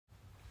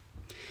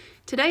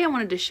Today I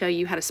wanted to show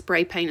you how to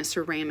spray paint a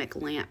ceramic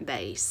lamp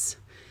base.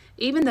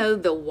 Even though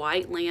the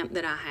white lamp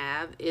that I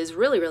have is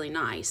really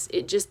nice,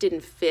 it just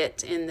didn't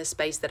fit in the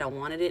space that I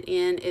wanted it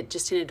in. It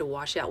just tended to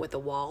wash out with the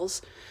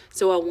walls.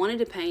 So I wanted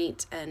to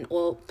paint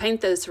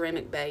the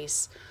ceramic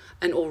base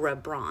an oil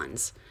rub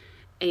bronze.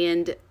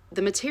 And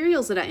the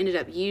materials that I ended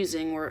up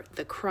using were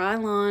the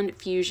Krylon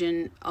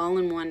Fusion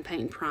all-in-one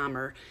paint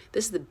primer.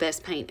 This is the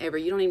best paint ever.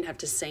 You don't even have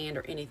to sand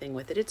or anything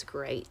with it. It's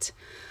great.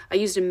 I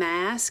used a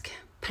mask,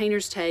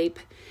 painter's tape,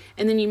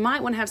 and then you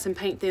might want to have some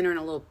paint thinner and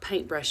a little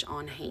paintbrush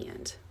on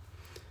hand.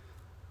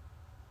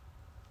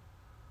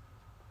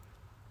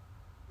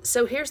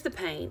 So here's the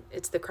paint.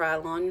 It's the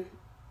Krylon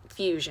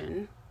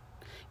Fusion.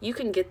 You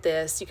can get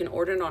this, you can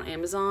order it on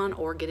Amazon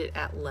or get it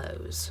at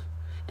Lowe's.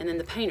 And then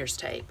the painter's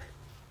tape.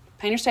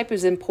 Painter's tape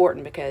is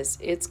important because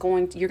you're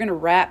going to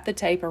wrap the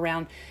tape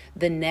around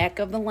the neck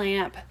of the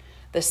lamp,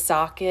 the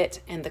socket,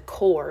 and the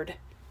cord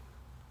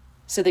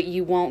so that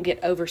you won't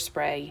get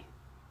overspray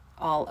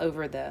all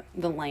over the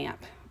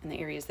lamp in the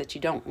areas that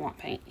you don't want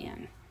paint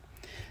in.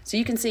 So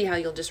you can see how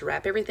you'll just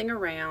wrap everything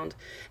around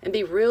and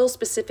be real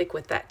specific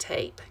with that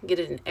tape. Get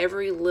it in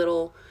every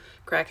little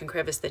crack and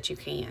crevice that you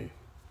can.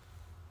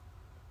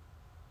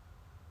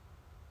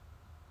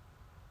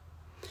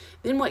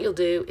 Then what you'll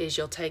do is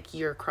you'll take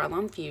your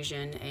Krylon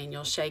Fusion and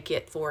you'll shake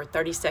it for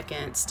 30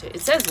 seconds to, it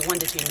says 1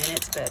 to 2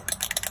 minutes, but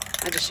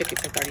I just shook it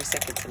for 30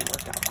 seconds and it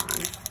worked out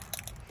fine.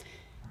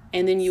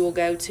 And then you will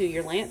go to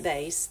your lamp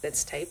base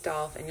that's taped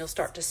off and you'll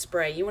start to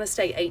spray. You want to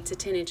stay 8 to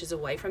 10 inches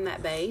away from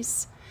that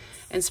base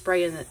and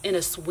spray in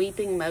a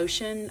sweeping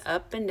motion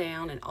up and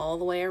down and all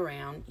the way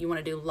around. You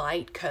want to do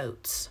light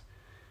coats.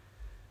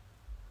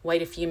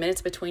 Wait a few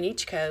minutes between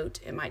each coat.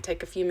 It might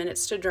take a few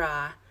minutes to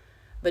dry,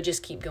 but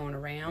just keep going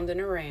around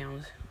and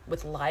around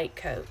with light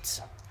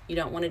coats. You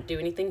don't want to do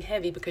anything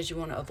heavy because you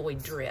want to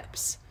avoid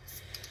drips.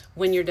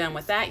 When you're done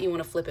with that, you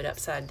want to flip it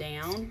upside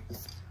down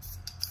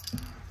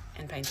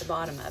and paint the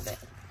bottom of it.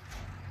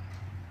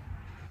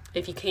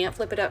 If you can't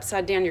flip it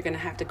upside down, you're going to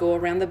have to go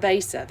around the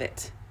base of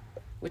it,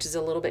 which is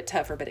a little bit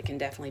tougher, but it can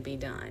definitely be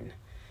done.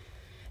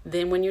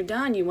 Then when you're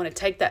done, you want to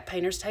take that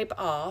painter's tape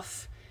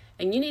off,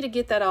 and you need to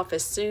get that off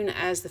as soon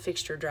as the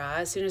fixture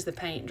dries, as soon as the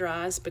paint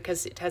dries,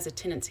 because it has a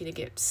tendency to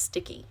get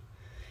sticky.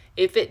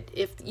 If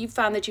you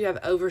find that you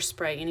have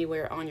overspray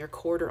anywhere on your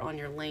cord or on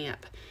your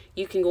lamp,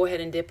 you can go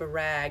ahead and dip a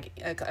rag,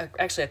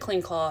 actually a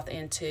clean cloth,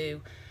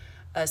 into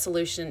a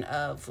solution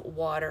of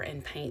water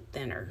and paint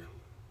thinner.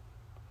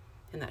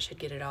 And that should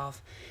get it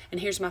off. And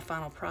here's my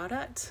final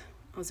product.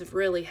 I was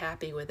really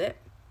happy with it.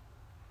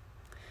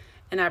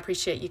 And I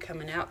appreciate you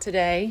coming out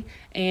today.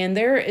 And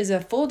there is a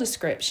full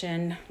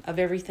description of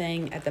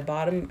everything at the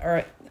bottom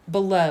or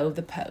below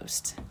the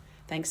post.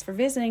 Thanks for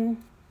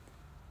visiting.